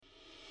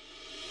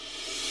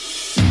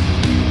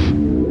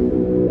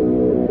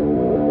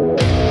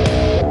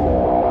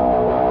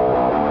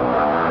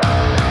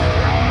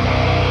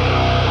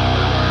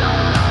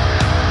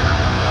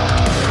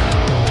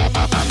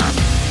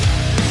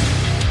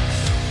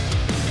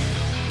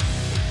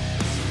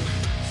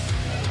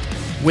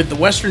With the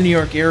Western New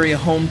York area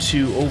home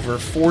to over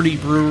 40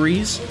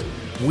 breweries,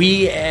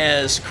 we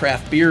as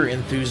craft beer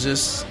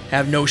enthusiasts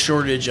have no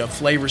shortage of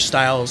flavor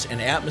styles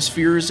and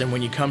atmospheres, and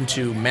when you come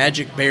to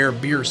Magic Bear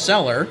Beer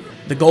Cellar,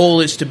 the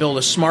goal is to build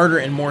a smarter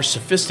and more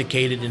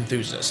sophisticated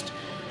enthusiast.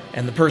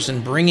 And the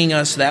person bringing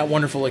us that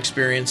wonderful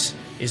experience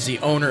is the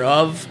owner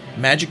of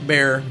Magic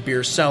Bear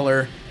Beer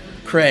Cellar,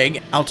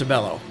 Craig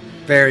Altobello.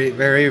 Very,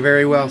 very,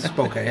 very well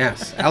spoken,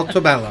 yes.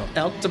 Altobello.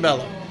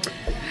 Altobello.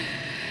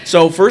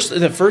 So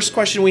the first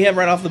question we have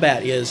right off the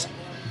bat is,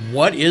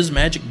 what is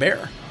Magic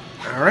Bear?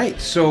 All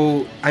right,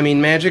 so,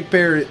 Magic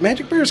Bear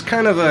is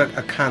kind of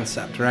a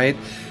concept, right?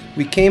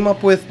 We came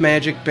up with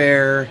Magic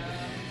Bear.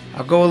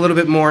 I'll go a little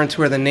bit more into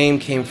where the name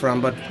came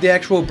from, but the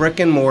actual brick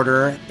and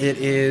mortar, it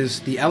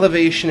is the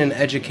elevation and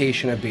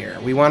education of beer.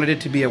 We wanted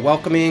it to be a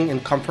welcoming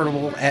and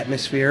comfortable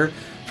atmosphere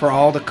for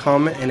all to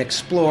come and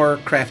explore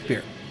craft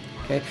beer.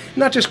 Okay,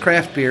 not just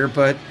craft beer,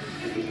 but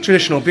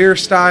traditional beer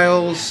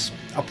styles,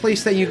 a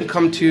place that you can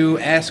come to,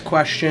 ask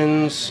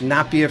questions,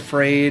 not be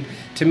afraid.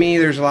 To me,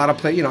 there's a lot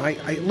of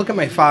I look at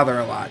my father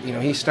a lot.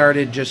 He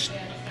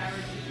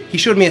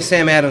showed me a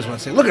Sam Adams one.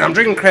 Say, look, I'm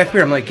drinking craft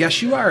beer. I'm like,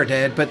 yes, you are,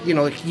 Dad. But you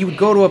would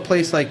go to a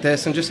place like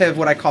this and just have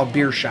what I call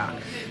beer shot.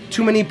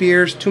 Too many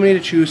beers, too many to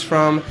choose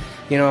from.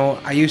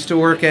 I used to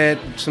work at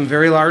some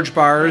very large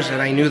bars,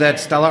 and I knew that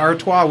Stella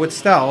Artois would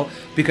sell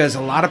because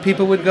a lot of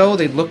people would go.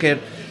 They'd look at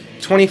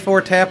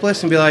 24 tap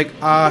lists and be like,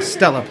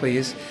 Stella,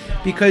 please,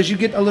 because you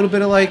get a little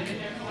bit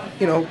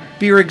of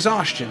beer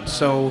exhaustion.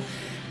 So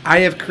I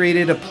have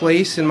created a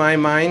place in my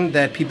mind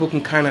that people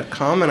can kind of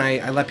come, and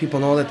I let people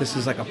know that this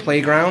is like a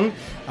playground.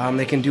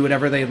 They can do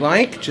whatever they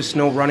like, just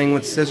no running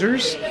with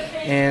scissors,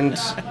 and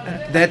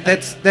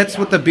that's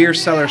what the beer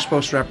cellar is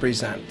supposed to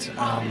represent.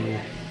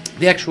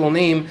 The actual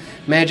name,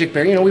 Magic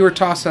Bear, we were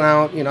tossing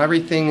out,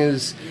 everything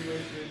is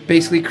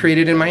basically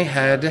created in my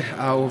head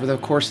over the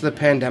course of the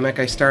pandemic.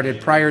 I started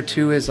prior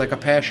to as like a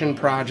passion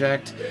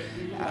project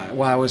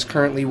while I was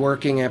currently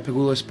working at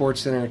Pagula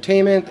Sports and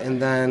Entertainment,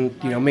 and then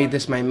made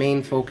this my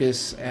main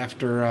focus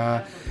after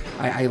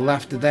I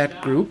left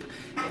that group.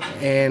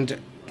 And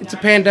it's a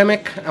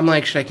pandemic. I'm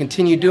like, should I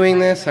continue doing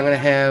this? I'm going to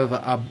have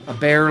a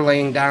bear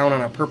laying down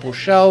on a purple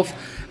shelf.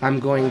 I'm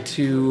going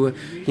to,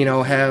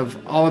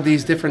 have all of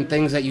these different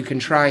things that you can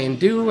try and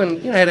do.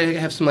 And, I had to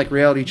have some,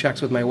 reality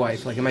checks with my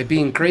wife. Am I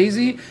being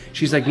crazy?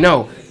 She's like,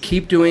 no,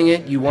 keep doing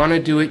it. You want to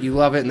do it. You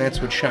love it. And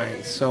that's what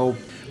shines. So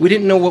we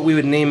didn't know what we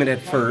would name it at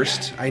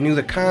first. I knew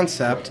the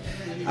concept,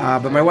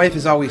 but my wife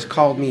has always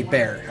called me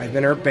Bear. I've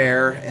been her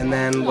Bear. And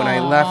then when I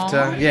left,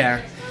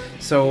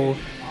 so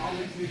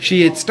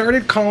she had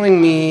started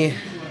calling me.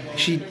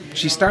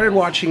 She started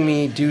watching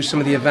me do some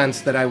of the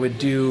events that I would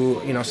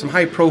do, some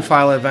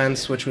high-profile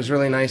events, which was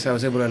really nice. I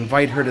was able to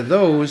invite her to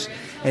those,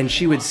 and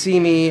she would see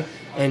me,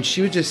 and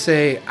she would just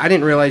say, I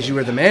didn't realize you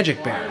were the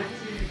Magic Bear.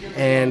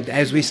 And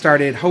as we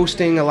started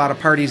hosting a lot of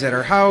parties at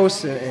her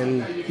house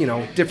and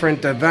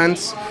different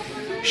events,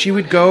 she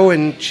would go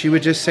and she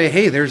would just say,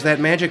 hey, there's that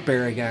Magic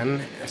Bear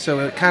again. So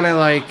it kind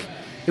of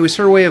it was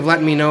her way of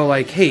letting me know,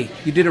 hey,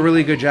 you did a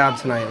really good job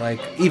tonight.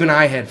 Even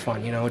I had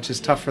fun, which is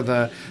tough for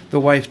the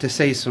wife to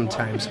say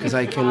sometimes because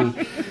I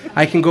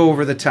can go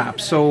over the top.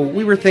 So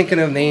we were thinking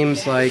of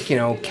names like,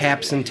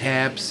 Caps and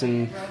Taps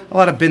and a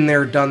lot of been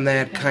there, done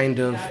that kind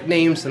of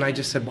names. And I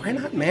just said, why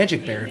not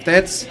Magic Bear?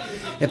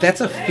 If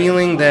that's a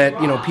feeling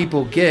that,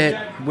 people get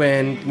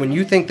when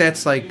you think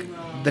that's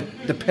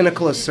the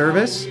pinnacle of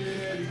service,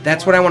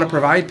 that's what I want to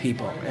provide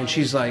people. And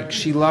she's like,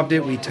 she loved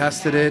it. We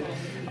tested it.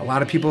 A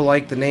lot of people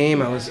liked the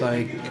name. I was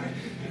like,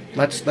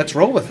 let's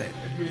roll with it.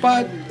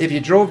 But if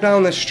you drove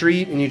down the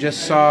street and you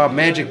just saw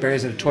Magic Bear,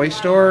 is it a toy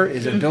store?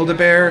 Is it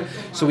Build-A-Bear?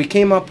 So we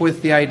came up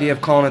with the idea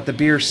of calling it the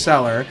Beer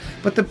Cellar.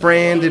 But the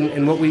brand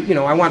and what we,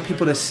 I want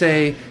people to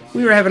say,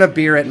 we were having a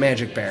beer at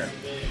Magic Bear.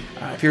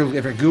 If you're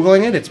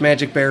Googling it, it's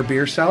Magic Bear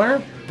Beer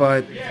Cellar.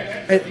 But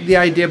the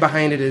idea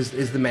behind it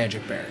is the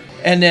Magic Bear.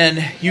 And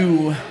then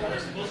you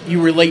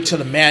relate to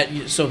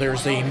the so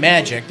there's the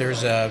magic,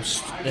 there's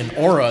an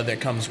aura that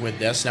comes with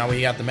this. Now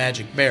we got the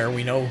Magic Bear,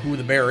 we know who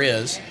the bear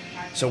is,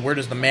 so where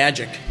does the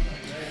magic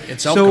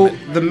itself come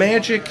in? The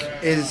magic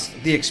is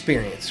the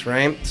experience,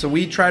 right? So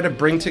we try to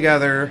bring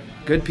together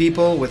good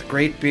people with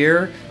great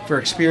beer for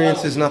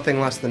experiences nothing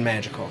less than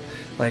magical.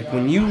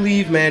 When you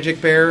leave Magic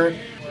Bear,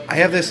 I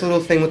have this little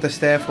thing with the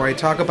staff where I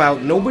talk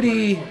about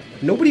nobody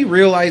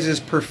realizes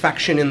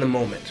perfection in the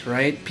moment,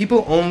 right?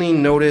 People only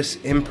notice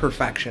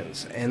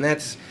imperfections. And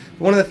that's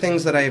one of the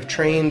things that I have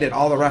trained at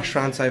all the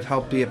restaurants I've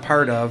helped be a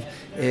part of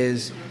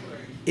is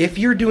if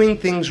you're doing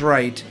things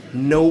right,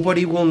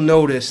 nobody will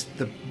notice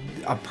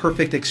a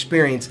perfect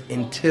experience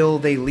until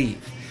they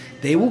leave.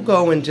 They will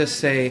go and just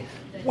say,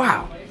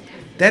 wow,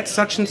 that's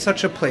such and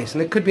such a place.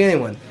 And it could be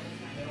anyone.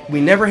 We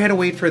never had to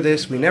wait for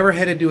this. We never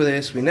had to do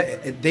this.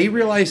 They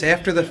realize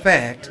after the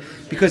fact,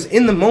 because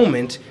in the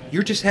moment,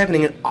 you're just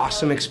having an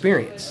awesome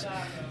experience.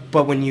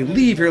 But when you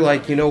leave, you're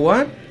like, you know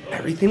what?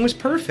 everything was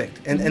perfect.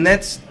 And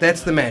that's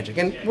the magic.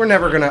 And we're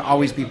never going to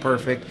always be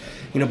perfect,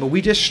 but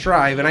we just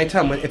strive. And I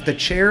tell them, if the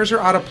chairs are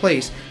out of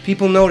place,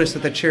 people notice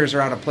that the chairs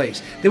are out of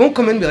place. They won't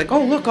come in and be like,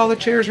 oh, look, all the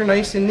chairs are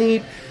nice and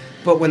neat.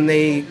 But when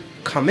they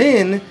come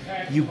in,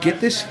 you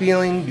get this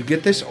feeling, you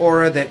get this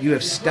aura that you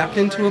have stepped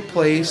into a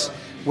place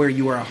where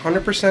you are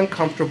 100%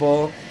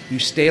 comfortable. You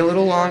stay a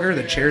little longer.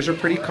 The chairs are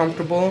pretty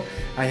comfortable.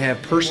 I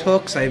have purse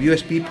hooks. I have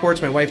USB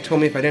ports. My wife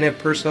told me if I didn't have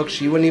purse hooks,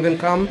 she wouldn't even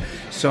come.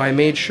 So I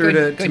made sure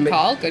Good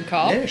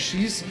call. Yeah,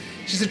 she's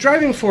a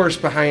driving force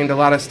behind a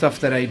lot of stuff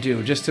that I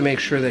do, just to make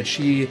sure that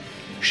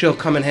she'll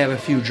come and have a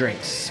few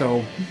drinks.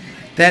 So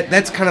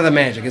that's kind of the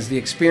magic, is the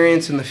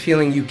experience and the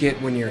feeling you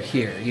get when you're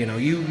here.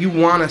 You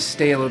want to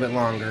stay a little bit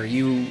longer.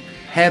 You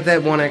have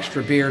that one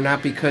extra beer,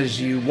 not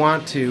because you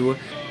want to,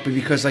 but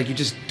because you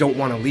just don't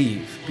want to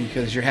leave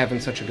because you're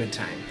having such a good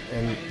time.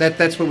 And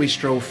that's what we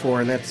strove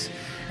for, and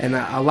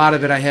a lot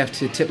of it I have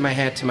to tip my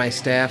hat to my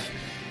staff.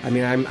 I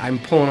mean, I'm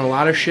pulling a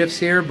lot of shifts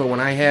here, but when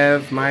I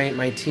have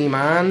my team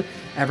on,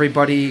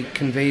 everybody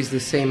conveys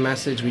the same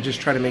message. We just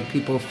try to make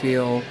people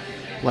feel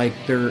like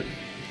they're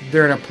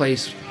in a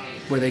place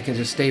where they can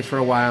just stay for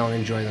a while and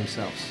enjoy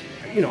themselves.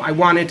 I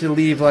wanted to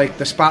leave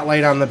the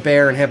spotlight on the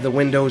bear and have the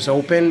windows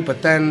open,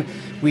 but then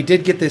we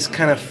did get this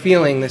kind of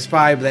feeling, this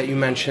vibe that you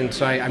mentioned,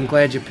 so I'm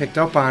glad you picked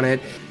up on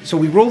it. So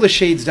we roll the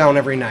shades down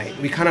every night.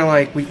 We kind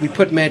of we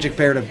put Magic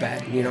Bear to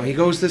bed. He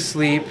goes to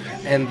sleep,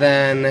 and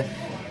then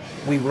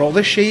we roll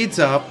the shades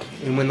up,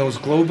 and when those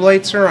globe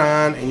lights are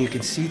on, and you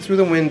can see through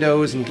the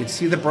windows, and you can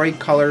see the bright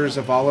colors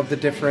of all of the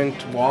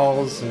different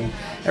walls, and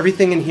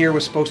everything in here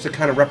was supposed to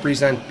kind of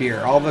represent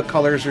beer. All the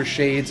colors are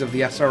shades of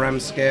the SRM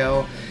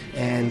scale,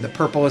 and the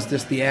purple is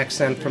just the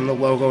accent from the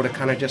logo to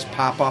kind of just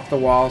pop off the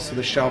wall, so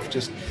the shelf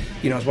just,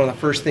 is one of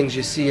the first things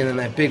you see, and then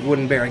that big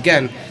wooden bear.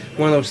 Again,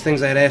 one of those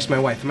things I had asked my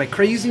wife, am I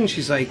crazy? And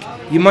she's like,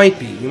 you might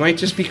be. You might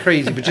just be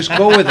crazy, but just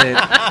go with it.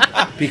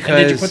 Because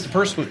and did you put the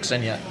purse hooks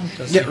in yet?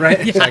 Yeah, right.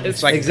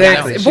 It's like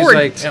exactly. She's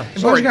like, yeah.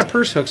 as long as you got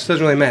purse hooks, it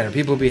doesn't really matter.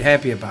 People will be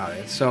happy about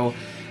it. So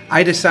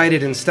I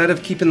decided, instead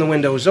of keeping the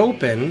windows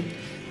open,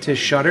 to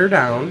shut her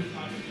down,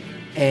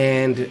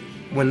 and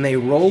when they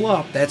roll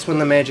up, that's when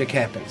the magic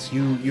happens.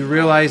 You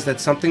realize that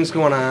something's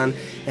going on,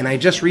 and I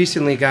just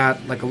recently got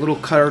a little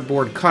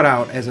cardboard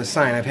cutout as a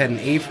sign. I've had an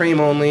A-frame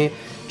only,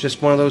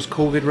 just one of those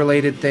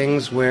COVID-related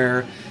things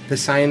where the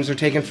signs are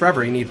taking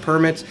forever. You need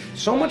permits.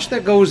 So much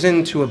that goes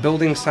into a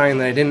building sign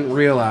that I didn't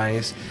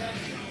realize.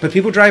 But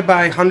people drive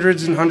by,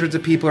 hundreds and hundreds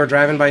of people are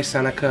driving by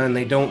Seneca, and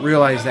they don't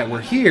realize that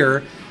we're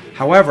here.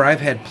 However,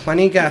 I've had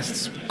plenty of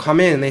guests come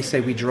in and they say,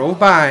 we drove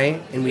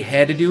by and we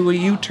had to do a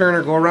U-turn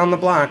or go around the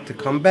block to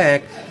come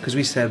back because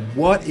we said,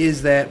 what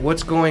is that?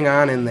 What's going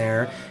on in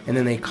there? And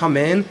then they come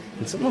in,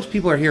 and some of those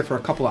people are here for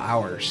a couple of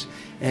hours.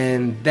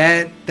 And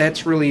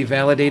that's really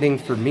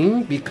validating for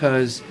me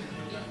because,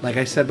 like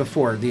I said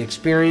before, the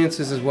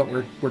experiences is what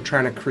we're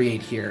trying to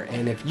create here.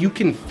 And if you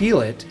can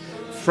feel it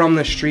from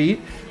the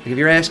street, if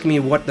you're asking me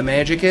what the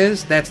magic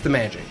is, that's the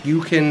magic.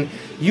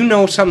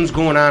 Something's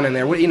going on in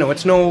there.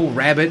 It's no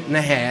rabbit in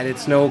a hat.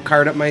 It's no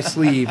card up my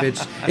sleeve.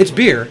 It's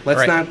beer.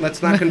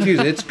 Let's not confuse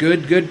it. It's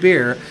good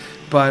beer,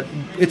 but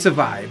it's a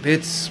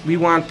vibe. We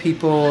want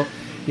people.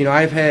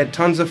 I've had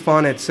tons of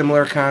fun at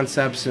similar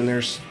concepts, and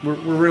we're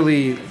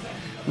really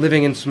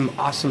living in some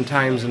awesome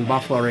times in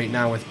Buffalo right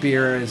now with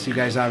beer, as you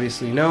guys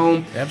obviously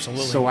know.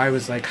 Absolutely. So I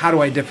was like, how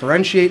do I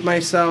differentiate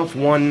myself?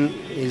 One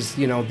is,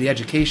 the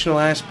educational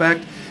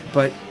aspect,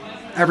 but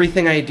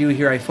everything I do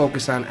here, I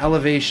focus on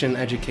elevation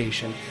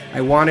education.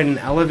 I wanted an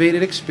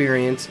elevated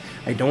experience.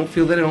 I don't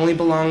feel that it only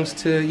belongs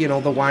to,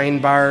 the wine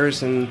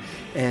bars and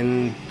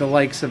the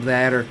likes of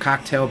that, or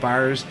cocktail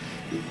bars.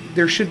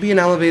 There should be an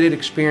elevated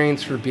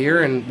experience for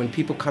beer, and when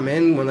people come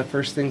in, one of the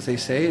first things they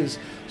say is,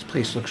 this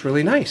place looks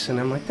really nice, and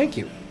I'm like, thank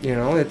you.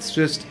 It's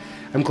just,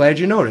 I'm glad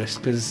you noticed,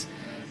 because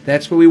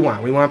that's what we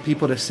want. We want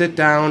people to sit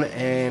down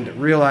and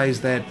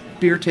realize that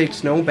beer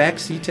takes no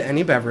backseat to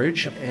any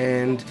beverage,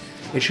 and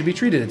it should be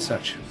treated as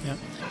such. Yeah.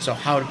 So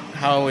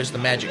how is the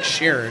magic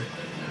shared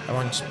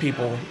amongst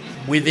people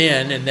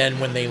within, and then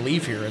when they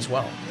leave here as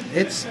well?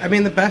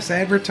 The best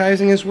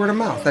advertising is word of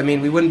mouth.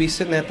 We wouldn't be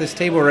sitting at this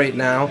table right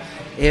now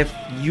if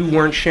you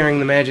weren't sharing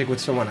the magic with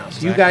someone else.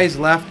 Exactly. You guys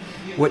left.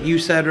 What you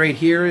said right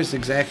here is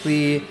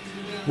exactly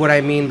what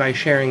I mean by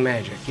sharing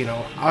magic.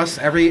 Us,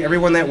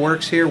 everyone that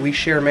works here, we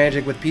share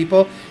magic with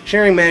people.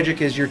 Sharing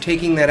magic is you're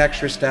taking that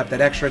extra step,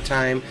 that extra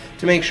time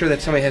to make sure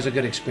that somebody has a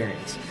good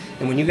experience.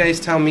 And when you guys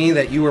tell me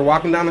that you were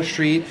walking down the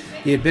street,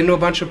 you had been to a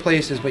bunch of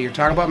places, but you're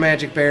talking about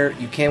Magic Bear,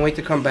 you can't wait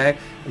to come back,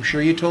 I'm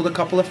sure you told a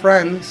couple of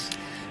friends.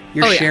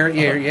 You're sharing.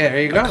 Yeah,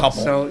 there you go. A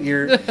couple. So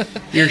you're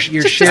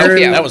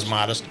sharing. That was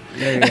modest.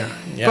 There you go.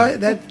 Yeah.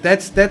 But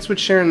that's what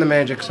sharing the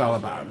magic's all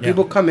about. Yeah.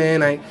 People come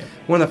in.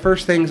 One of the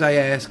first things I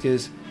ask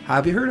is, how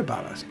have you heard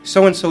about us?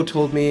 So and so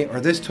told me,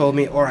 or this told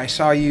me, or I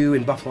saw you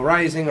in Buffalo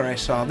Rising, or I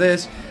saw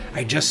this.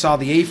 I just saw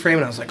the A-frame,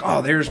 and I was like,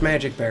 oh, there's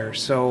Magic Bear.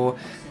 So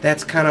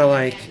that's kind of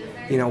like,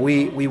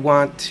 we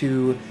want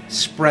to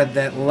spread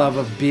that love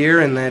of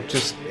beer and that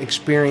just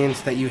experience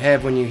that you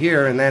have when you're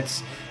here, and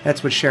that's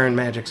what sharing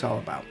magic's all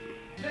about.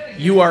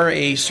 You are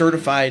a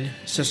certified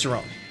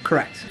Cicerone.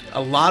 Correct.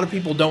 A lot of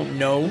people don't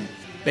know,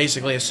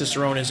 basically, a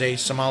Cicerone is a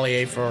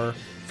sommelier for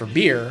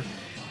beer.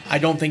 I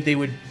don't think they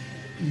would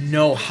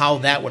know how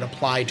that would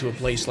apply to a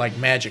place like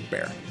Magic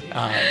Bear.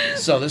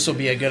 So this will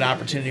be a good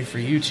opportunity for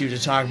you two to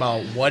talk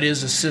about what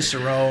is a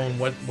Cicerone,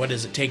 what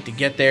does it take to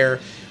get there,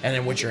 and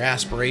then what your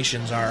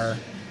aspirations are,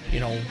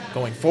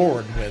 going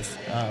forward with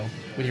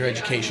your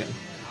education.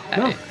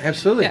 No,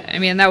 absolutely. Yeah, I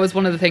mean, that was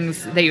one of the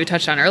things that you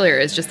touched on earlier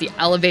is just the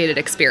elevated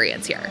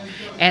experience here.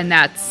 And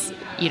that's,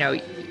 you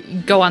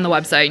go on the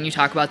website and you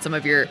talk about some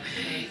of your,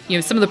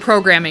 some of the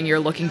programming you're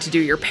looking to do,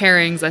 your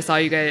pairings. I saw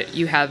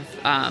you have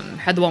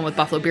had the one with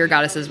Buffalo Beer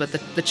Goddesses with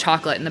the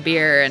chocolate and the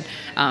beer,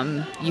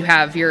 and you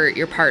have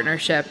your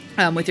partnership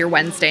with your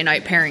Wednesday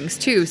night pairings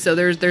too. So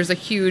there's a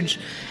huge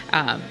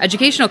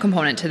educational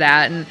component to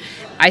that, and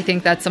I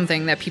think that's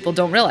something that people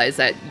don't realize,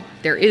 that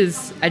there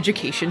is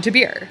education to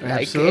beer.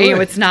 Absolutely.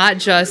 Like, it's not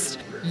just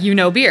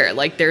beer.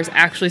 Like, there's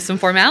actually some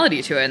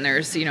formality to it, and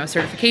there's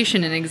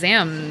certification and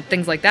exam and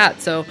things like that.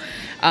 So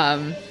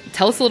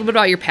tell us a little bit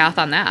about your path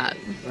on that.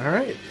 All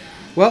right.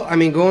 Well, I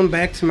mean, going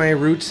back to my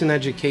roots in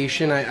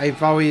education,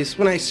 I've always,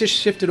 when I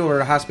shifted over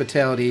to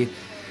hospitality,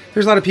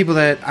 there's a lot of people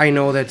that I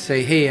know that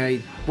say, hey,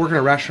 I work in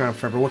a restaurant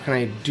forever, what can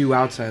I do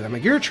outside? I'm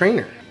like, you're a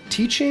trainer.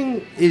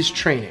 Teaching is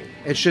training.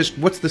 It's just,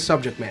 what's the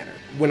subject matter?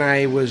 When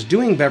I was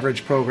doing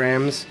beverage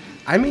programs,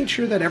 I made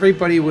sure that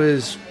everybody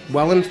was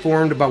well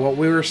informed about what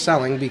we were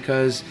selling,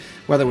 because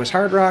whether it was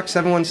Hard Rock,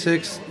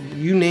 716,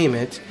 you name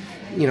it,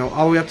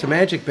 all the way up to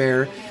Magic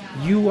Bear,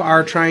 you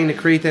are trying to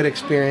create that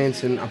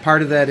experience, and a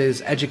part of that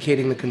is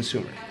educating the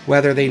consumer.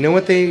 Whether they know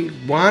what they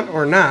want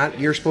or not,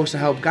 you're supposed to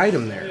help guide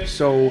them there.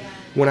 So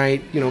when I,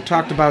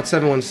 talked about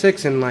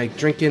 716 and like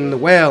drinking the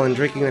Whale and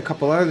drinking a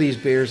couple of these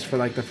beers for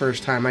like the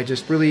first time, I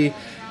just really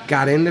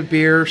got into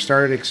beer,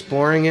 started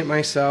exploring it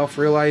myself,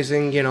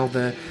 realizing,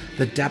 the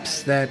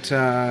depths that,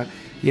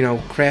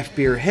 craft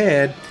beer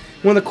had.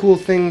 One of the cool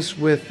things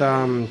with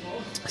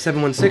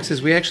 716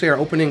 is we actually are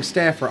opening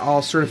staff for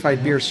all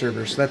certified beer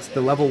servers. So that's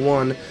the level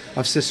 1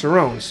 of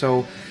Cicerone.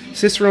 So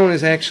Cicerone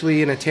is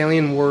actually an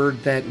Italian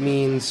word that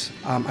means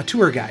a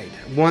tour guide,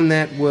 one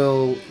that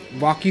will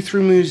walk you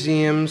through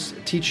museums,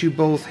 teach you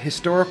both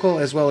historical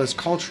as well as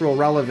cultural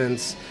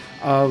relevance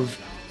of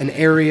an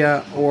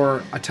area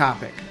or a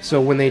topic. So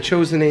when they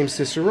chose the name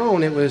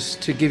Cicerone, it was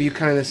to give you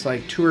kind of this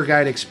like tour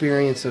guide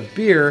experience of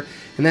beer,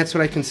 and that's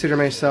what I consider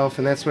myself,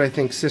 and that's what I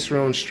think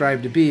Cicerone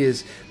strive to be,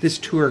 is this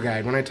tour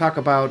guide. When I talk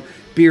about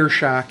beer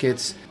shock,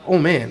 it's, oh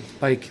man,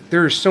 like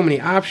there's so many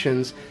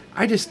options.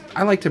 I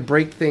like to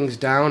break things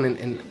down,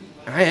 and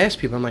I ask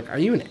people, I'm like,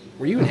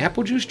 were you an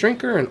apple juice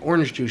drinker or an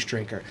orange juice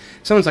drinker?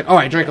 Someone's like, oh,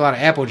 I drink a lot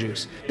of apple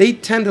juice. They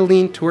tend to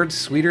lean towards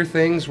sweeter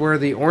things, where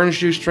the orange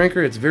juice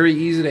drinker, it's very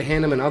easy to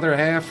hand them another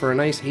half for a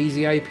nice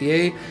hazy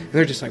IPA, and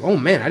they're just like, oh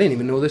man, I didn't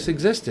even know this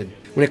existed.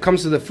 When it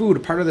comes to the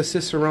food, part of the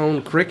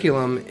Cicerone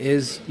curriculum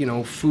is,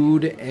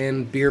 food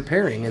and beer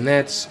pairing, and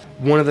that's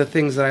one of the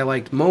things that I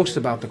liked most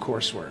about the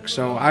coursework.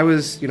 So I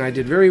was, I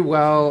did very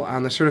well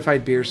on the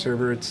certified beer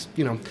server. It's,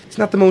 it's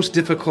not the most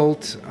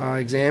difficult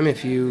exam.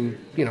 If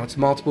it's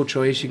multiple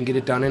choice, you can get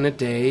it done in a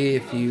day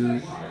if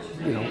you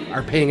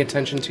are paying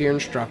attention to your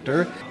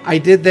instructor. I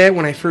did that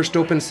when I first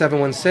opened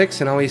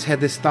 716, and always had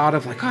this thought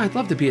of like, oh, I'd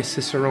love to be a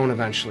Cicerone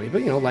eventually.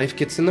 But, life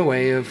gets in the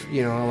way of,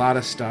 a lot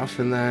of stuff.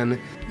 And then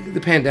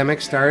the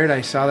pandemic started.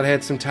 I saw that I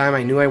had some time.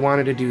 I knew I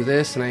wanted to do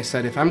this. And I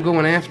said, if I'm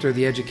going after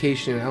the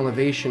education and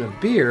elevation of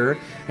beer,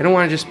 I don't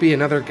want to just be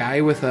another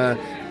guy with a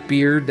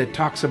beard that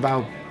talks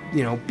about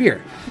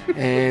beer.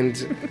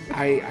 And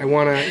I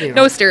want to,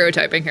 No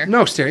stereotyping here.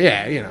 No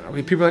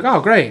people are like,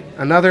 oh, great.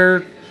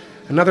 Another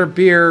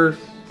beer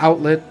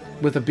outlet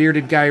with a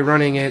bearded guy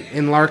running it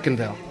in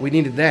Larkinville. We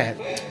needed that.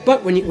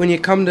 But when you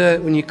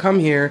come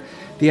here,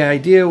 the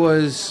idea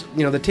was,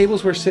 the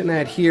tables we're sitting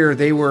at here,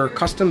 they were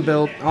custom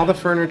built. All the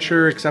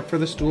furniture, except for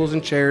the stools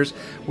and chairs,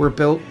 were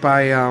built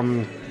by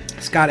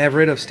Scott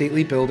Everett of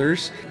Stately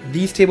Builders.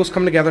 These tables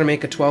come together to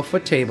make a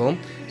 12-foot table.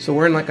 So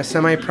we're in like a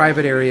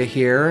semi-private area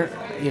here.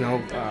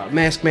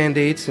 Mask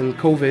mandates and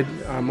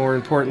COVID, more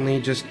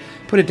importantly, just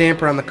put a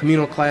damper on the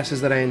communal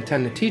classes that I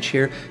intend to teach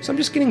here. So I'm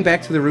just getting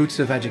back to the roots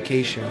of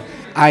education.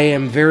 I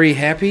am very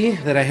happy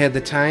that I had the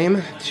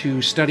time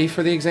to study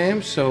for the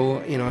exam. So,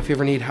 if you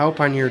ever need help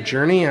on your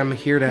journey, I'm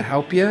here to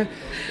help you.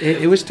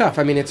 It was tough.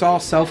 I mean, it's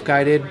all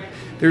self-guided.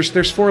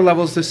 There's 4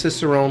 levels to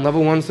Cicerone.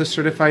 Level 1's the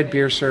certified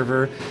beer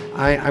server.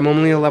 I'm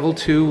only a level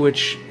 2,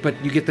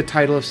 but you get the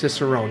title of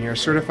Cicerone. You're a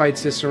certified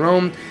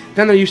Cicerone.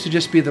 Then there used to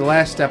just be the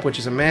last step, which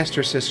is a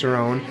master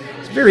Cicerone.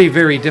 It's very,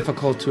 very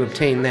difficult to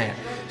obtain that.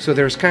 So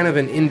there's kind of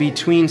an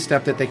in-between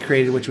step that they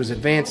created, which was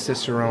advanced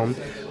Cicerone,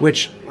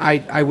 which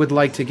I would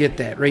like to get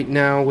that. Right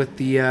now with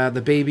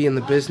the baby and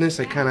the business,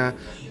 I kind of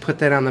put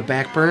that on the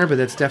back burner, but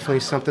that's definitely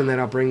something that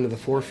I'll bring to the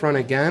forefront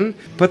again.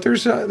 But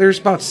there's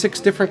about 6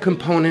 different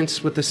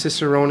components with the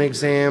Cicerone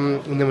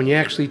exam, and then when you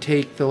actually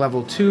take the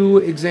level 2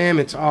 exam,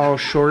 it's all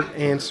short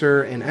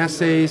answer and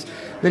essays.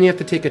 Then you have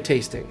to take a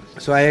tasting.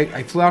 So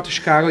I flew out to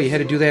Chicago. You had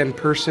to do that in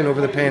person over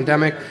the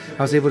pandemic.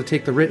 I was able to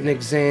take the written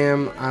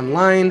exam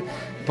online,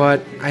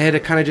 but I had to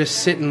kind of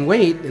just sit and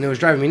wait, and it was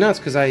driving me nuts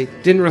because I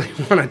didn't really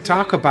want to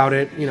talk about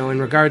it, in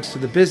regards to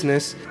the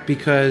business,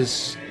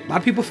 because a lot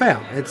of people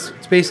fail. It's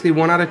basically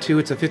 1 out of 2.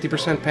 It's a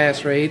 50%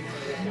 pass rate,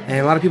 and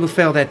a lot of people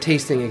fail that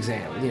tasting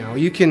exam.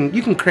 You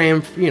can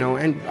cram,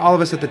 and all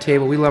of us at the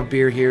table, we love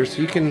beer here,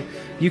 so you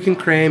can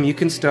cram, you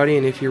can study,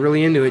 and if you're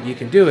really into it, you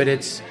can do it.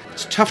 It's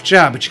a tough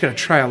job, but you got to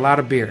try a lot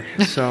of beer.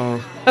 So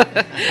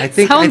I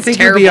think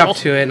you'll be up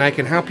to it, and I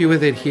can help you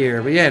with it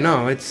here. But yeah,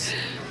 no, it's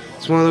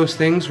one of those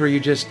things where you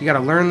got to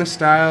learn the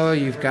style,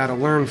 you've got to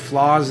learn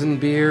flaws in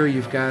beer,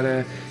 you've got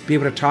to be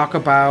able to talk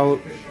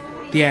about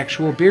the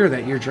actual beer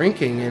that you're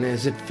drinking and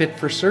is it fit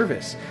for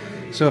service.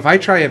 So if I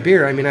try a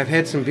beer, I've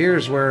had some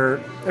beers where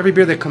every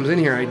beer that comes in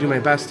here, I do my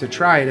best to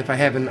try it if I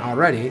haven't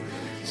already,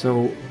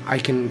 so I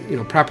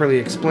can properly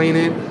explain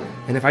it.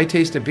 And if I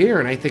taste a beer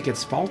and I think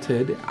it's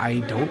faulted, I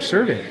don't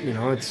serve it.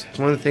 It's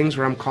one of the things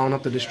where I'm calling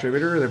up the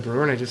distributor or the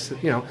brewer, and I just,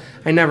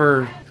 I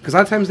never, because a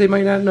lot of times they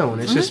might not know,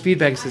 and it's just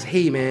feedback that says,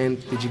 hey man,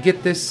 did you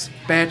get this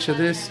batch of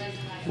this?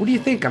 What do you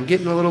think? I'm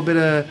getting a little bit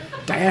of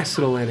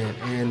diacetyl in it,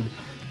 and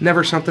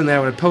never something that I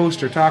would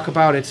post or talk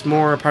about. It's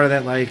more a part of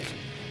that, like,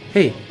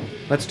 hey,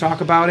 let's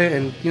talk about it.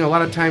 And a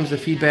lot of times the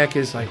feedback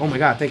is like, oh my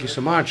god, thank you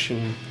so much.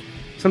 And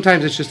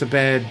sometimes it's just a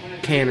bad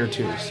can or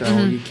two, so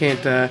you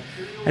can't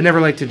I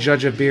never like to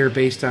judge a beer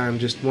based on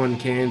just one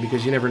can,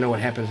 because you never know what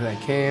happens to that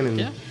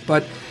can.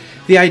 But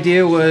the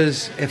idea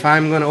was, if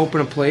I'm going to open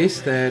a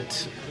place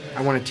that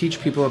I want to teach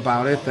people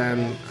about it,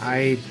 then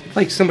I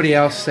like somebody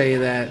else say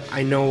that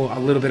I know a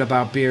little bit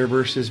about beer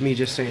versus me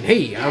just saying,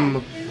 hey,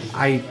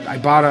 I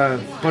bought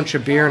a bunch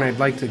of beer and I'd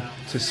like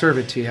to serve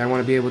it to you. I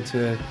want to be able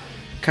to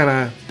kind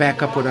of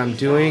back up what I'm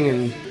doing,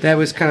 and that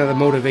was kind of the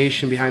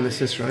motivation behind the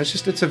Cicerone.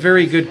 It's a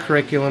very good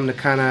curriculum to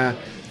kind of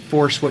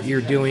force what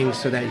you're doing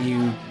so that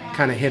you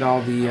kind of hit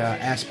all the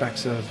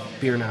aspects of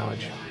beer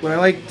knowledge. What I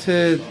like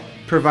to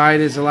provide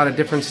is a lot of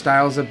different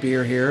styles of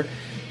beer here.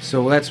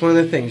 So that's one of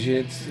the things.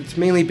 It's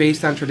mainly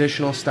based on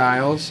traditional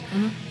styles.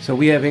 So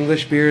we have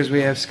English beers,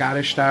 we have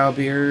Scottish style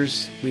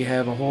beers, we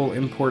have a whole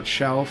import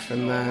shelf,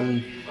 and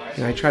then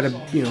I try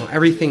to,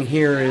 everything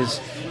here is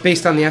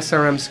based on the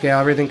SRM scale.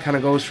 Everything kind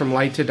of goes from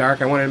light to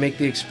dark. I want to make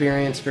the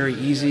experience very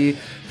easy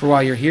for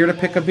while you're here to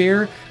pick a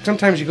beer.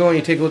 Sometimes you go and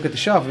you take a look at the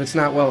shelf. If it's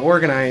not well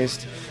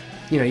organized,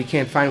 you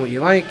can't find what you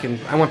like, and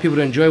I want people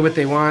to enjoy what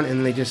they want,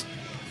 and they just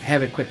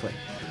have it quickly.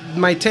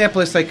 My tap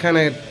list, I kind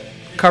of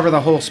cover the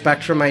whole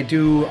spectrum. I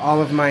do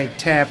all of my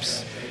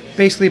taps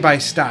basically by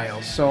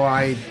styles, so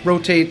I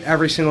rotate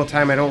every single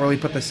time. I don't really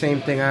put the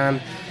same thing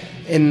on,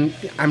 and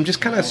I'm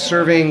just kind of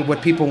serving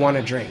what people want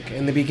to drink.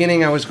 In the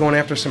beginning, I was going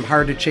after some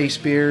hard-to-chase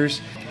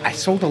beers. I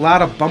sold a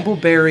lot of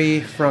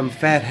Bumbleberry from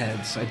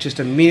Fatheads. I just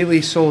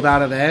immediately sold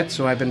out of that,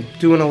 so I've been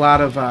doing a lot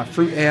of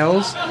fruit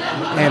ales,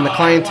 and the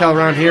clientele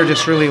around here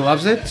just really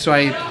loves it. So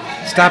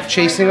I stopped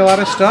chasing a lot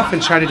of stuff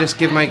and try to just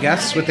give my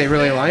guests what they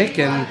really like,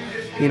 and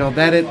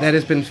that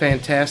has been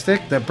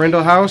fantastic. The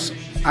Brindle House,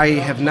 I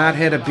have not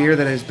had a beer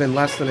that has been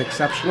less than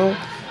exceptional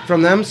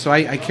from them, so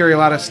I carry a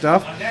lot of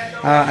stuff.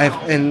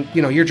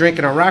 You're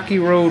drinking a Rocky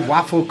Road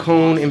Waffle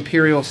Cone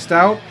Imperial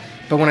Stout,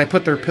 but when I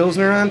put their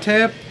Pilsner on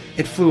tap,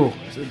 it flew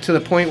to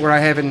the point where I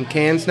have it in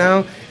cans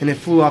now, and it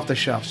flew off the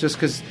shelves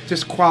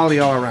just quality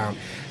all around.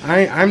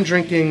 I'm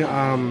drinking,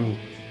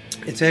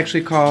 it's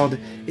actually called,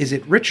 is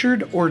it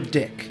Richard or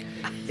Dick?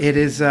 It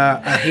is a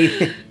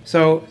hazy,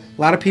 so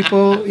a lot of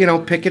people,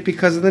 pick it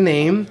because of the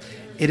name.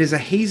 It is a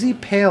hazy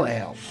pale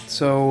ale,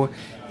 so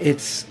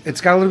it's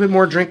got a little bit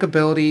more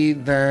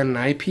drinkability than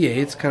IPA.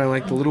 It's kind of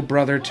like the little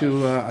brother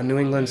to a New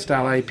England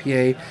style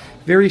IPA.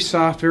 Very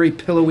soft, very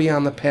pillowy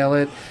on the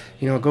palate.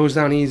 It goes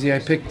down easy. I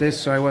picked this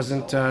so I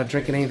wasn't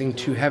drinking anything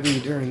too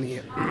heavy during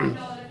the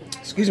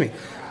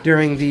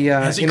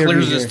as he interview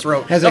clears here. his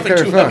throat. As Nothing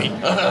too heavy.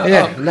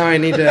 Yeah, now I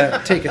need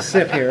to take a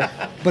sip here.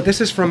 But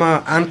this is from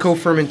Onco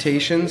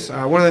Fermentations.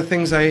 One of the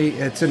things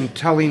it's in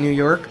Tully, New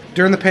York.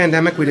 During the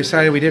pandemic, we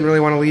decided we didn't really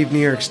want to leave New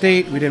York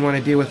State. We didn't want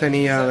to deal with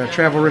any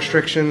travel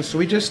restrictions. So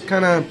we just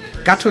kind of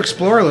got to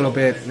explore a little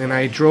bit. And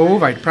I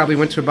drove. I probably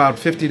went to about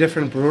 50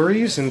 different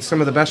breweries, and some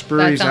of the best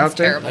breweries out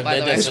there. That sounds terrible, by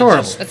the way. It's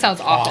horrible. That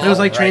sounds awful. It was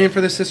like training for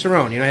the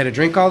Cicerone. I had to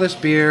drink all this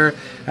beer.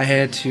 I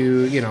had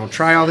to,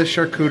 try all this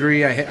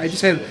charcuterie.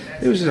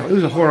 It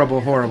was a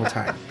horrible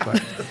time.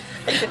 But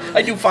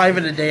I do 5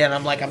 in a day, and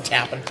I'm like, I'm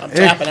tapping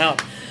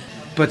out.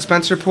 But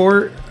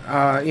Spencerport,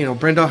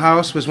 Brindle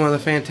House was one of the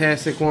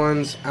fantastic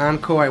ones.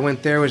 Onco, I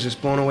went there, was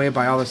just blown away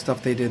by all the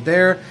stuff they did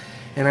there.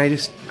 And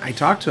I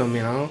talked to him,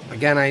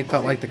 Again, I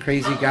felt like the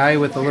crazy guy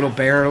with the little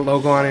bear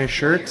logo on his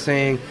shirt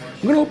saying,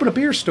 I'm going to open a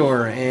beer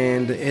store,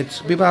 and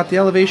it's be about the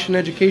elevation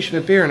and education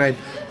of beer, and I'd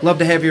love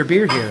to have your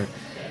beer here.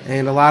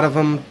 And a lot of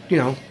them,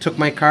 took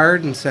my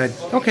card and said,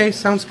 okay,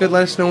 sounds good,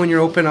 let us know when you're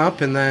open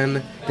up. And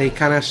then they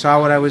kind of saw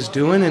what I was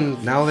doing,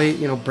 and now they,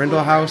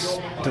 Brindle House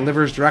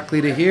delivers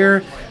directly to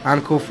here.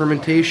 Onco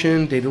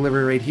Fermentation, they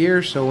deliver right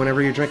here, so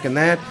whenever you're drinking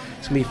that,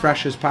 it's going to be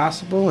fresh as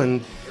possible.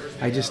 And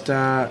I just,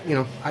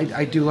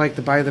 I do like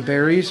to buy the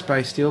berries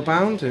by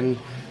Steelbound, and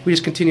we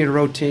just continue to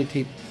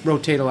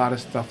rotate a lot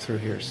of stuff through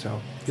here.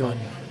 So you'll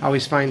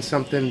always find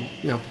something,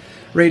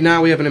 Right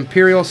now we have an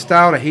Imperial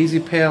Stout, a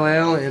Hazy Pale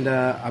Ale, and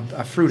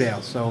a Fruit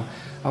Ale. So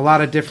a lot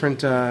of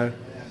different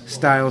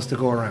styles to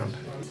go around.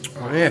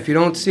 Oh, yeah, if you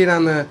don't see it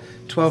on the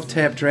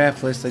 12-tap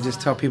draft list, I just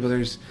tell people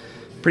there's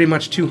pretty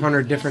much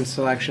 200 different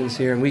selections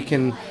here, and we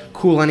can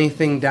cool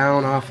anything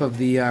down off of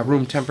the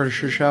room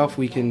temperature shelf.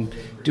 We can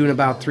do in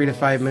about 3 to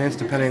 5 minutes,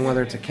 depending on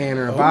whether it's a can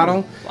or a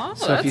bottle. Wow,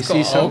 so that's if you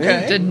cool. see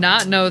something, Did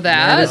not know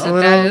that. That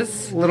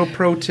is a little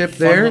pro tip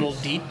there. Fun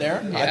little deep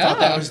there. Yeah. I thought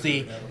that was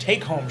the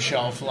take-home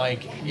shelf,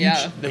 like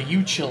the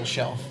U-Chill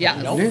shelf.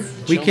 Yeah. Nope.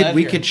 Yeah.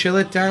 We could chill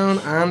it down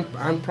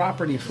on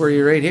property for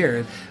you right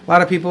here. A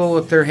lot of people,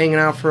 if they're hanging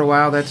out for a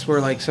while, that's where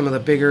like some of the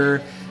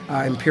bigger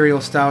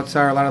Imperial Stouts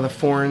are, a lot of the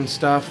foreign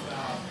stuff.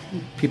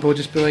 People would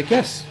just be like,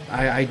 yes,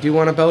 I do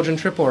want a Belgian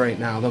triple right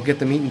now. They'll get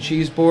the meat and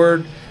cheese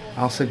board.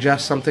 I'll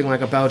suggest something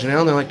like a Belgian ale,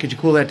 and they're like, could you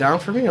cool that down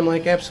for me? I'm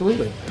like,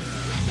 absolutely.